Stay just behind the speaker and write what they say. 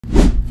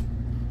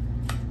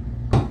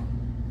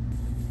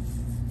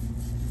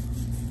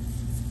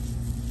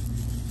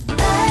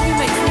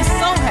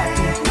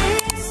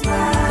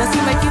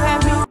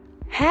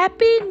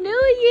Happy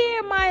New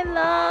Year, my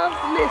loves.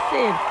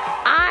 Listen,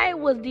 I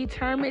was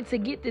determined to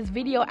get this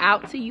video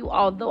out to you,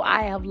 although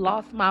I have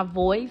lost my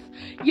voice.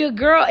 Your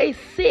girl is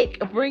sick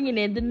of bringing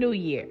in the new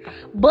year.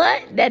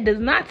 But that does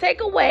not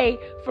take away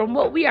from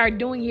what we are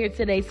doing here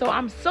today. So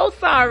I'm so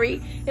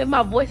sorry if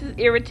my voice is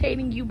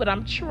irritating you, but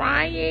I'm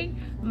trying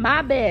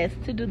my best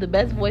to do the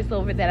best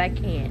voiceover that I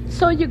can.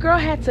 So your girl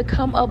had to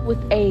come up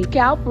with a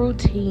scalp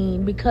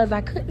routine because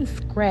I couldn't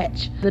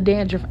scratch the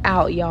dandruff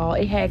out, y'all.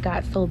 It had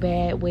got so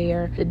bad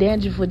where the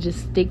dandruff would just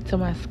stick to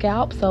my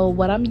scalp. So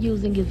what I'm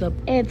using is a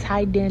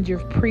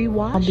anti-dandruff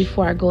pre-wash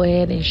before I go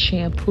ahead and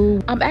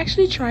shampoo. I'm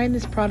actually trying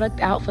this product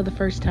out for the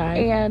first time,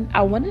 and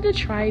I wanted to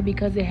try it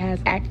because it has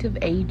active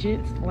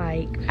agents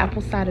like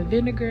apple cider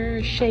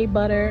vinegar, shea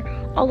butter,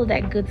 all of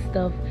that good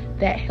stuff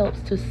that helps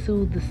to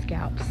soothe the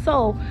scalp.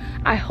 So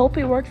I hope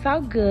it works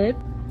out good.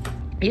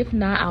 If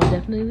not, I'll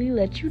definitely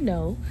let you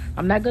know.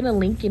 I'm not gonna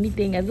link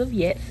anything as of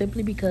yet,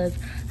 simply because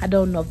I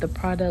don't know if the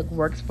product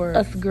works for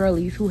us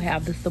girlies who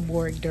have the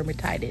seborrheic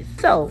dermatitis.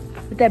 So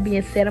with that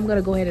being said, I'm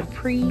gonna go ahead and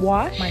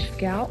pre-wash my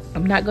scalp.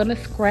 I'm not gonna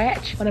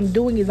scratch. What I'm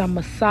doing is I'm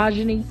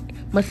massaging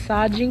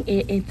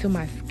it into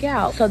my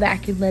scalp so that I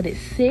can let it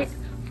sit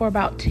for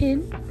about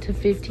 10 to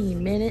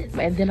 15 minutes,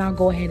 and then I'll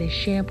go ahead and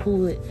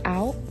shampoo it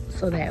out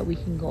so that we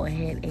can go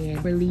ahead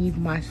and relieve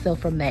myself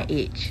from that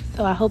itch.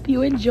 So I hope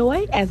you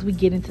enjoyed as we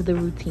get into the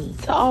routine.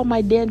 To all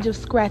my dandruff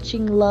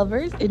scratching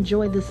lovers,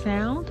 enjoy the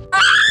sound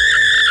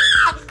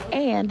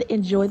and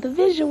enjoy the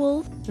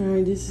visuals. All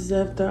right, this is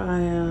after I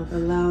have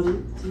allowed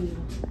it to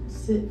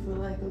sit for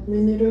like a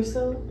minute or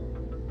so.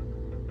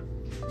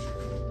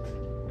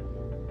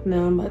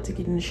 Now I'm about to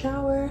get in the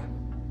shower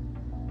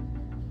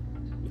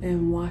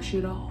and wash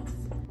it off.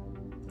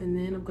 And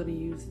then I'm gonna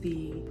use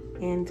the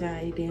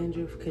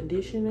anti-dandruff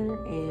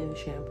conditioner and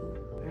shampoo.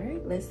 All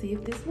right, let's see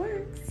if this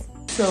works.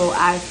 So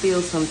I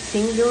feel some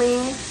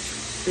tingling.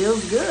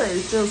 Feels good,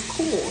 it feels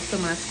cool to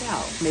my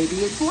scalp. Maybe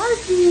it's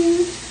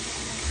working.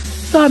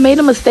 So I made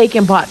a mistake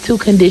and bought 2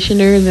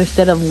 conditioners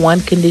instead of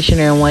 1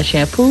 conditioner and 1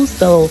 shampoo.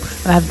 So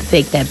I have to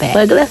take that back.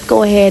 But let's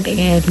go ahead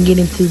and get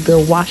into the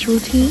wash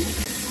routine.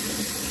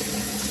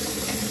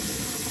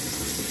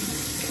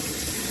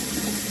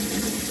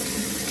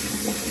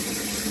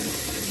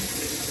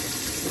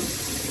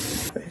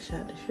 Fresh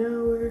out the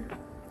shower.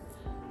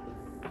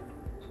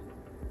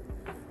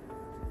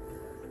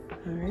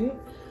 Alright,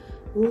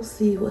 we'll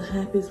see what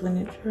happens when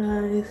it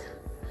dries.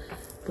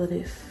 But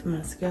if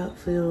my scalp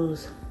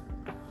feels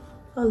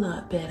a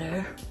lot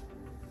better,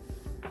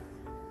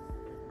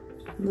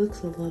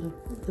 looks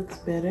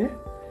better.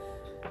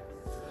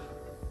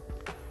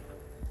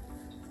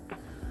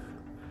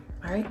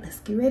 Alright, let's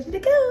get ready to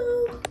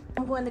go.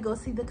 I'm going to go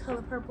see the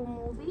Color Purple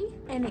movie,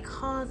 and it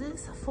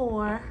causes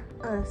for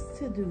us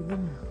to do the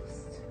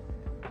most.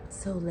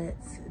 So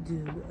let's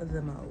do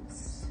the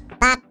most.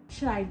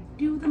 Should I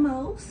do the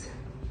most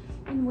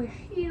and wear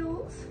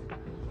heels,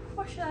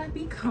 or should I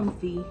be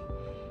comfy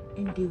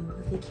and do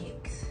the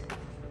kicks?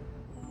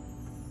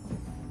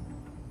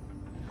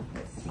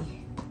 Let's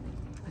see.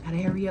 I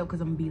gotta hurry up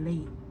because I'm gonna be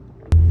late.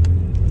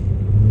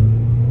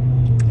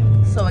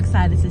 So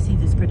excited to see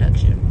this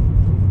production.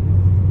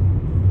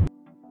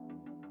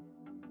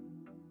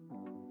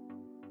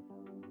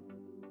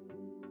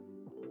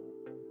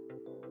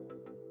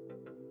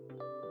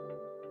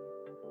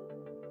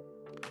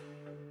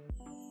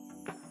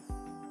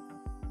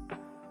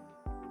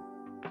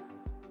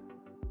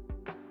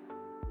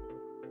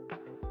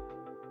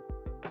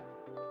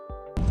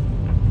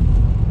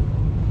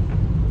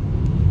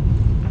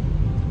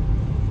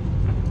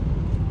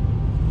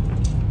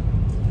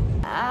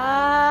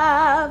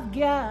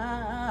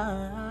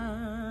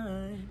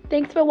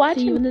 Thanks for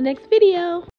watching. See you in the next video.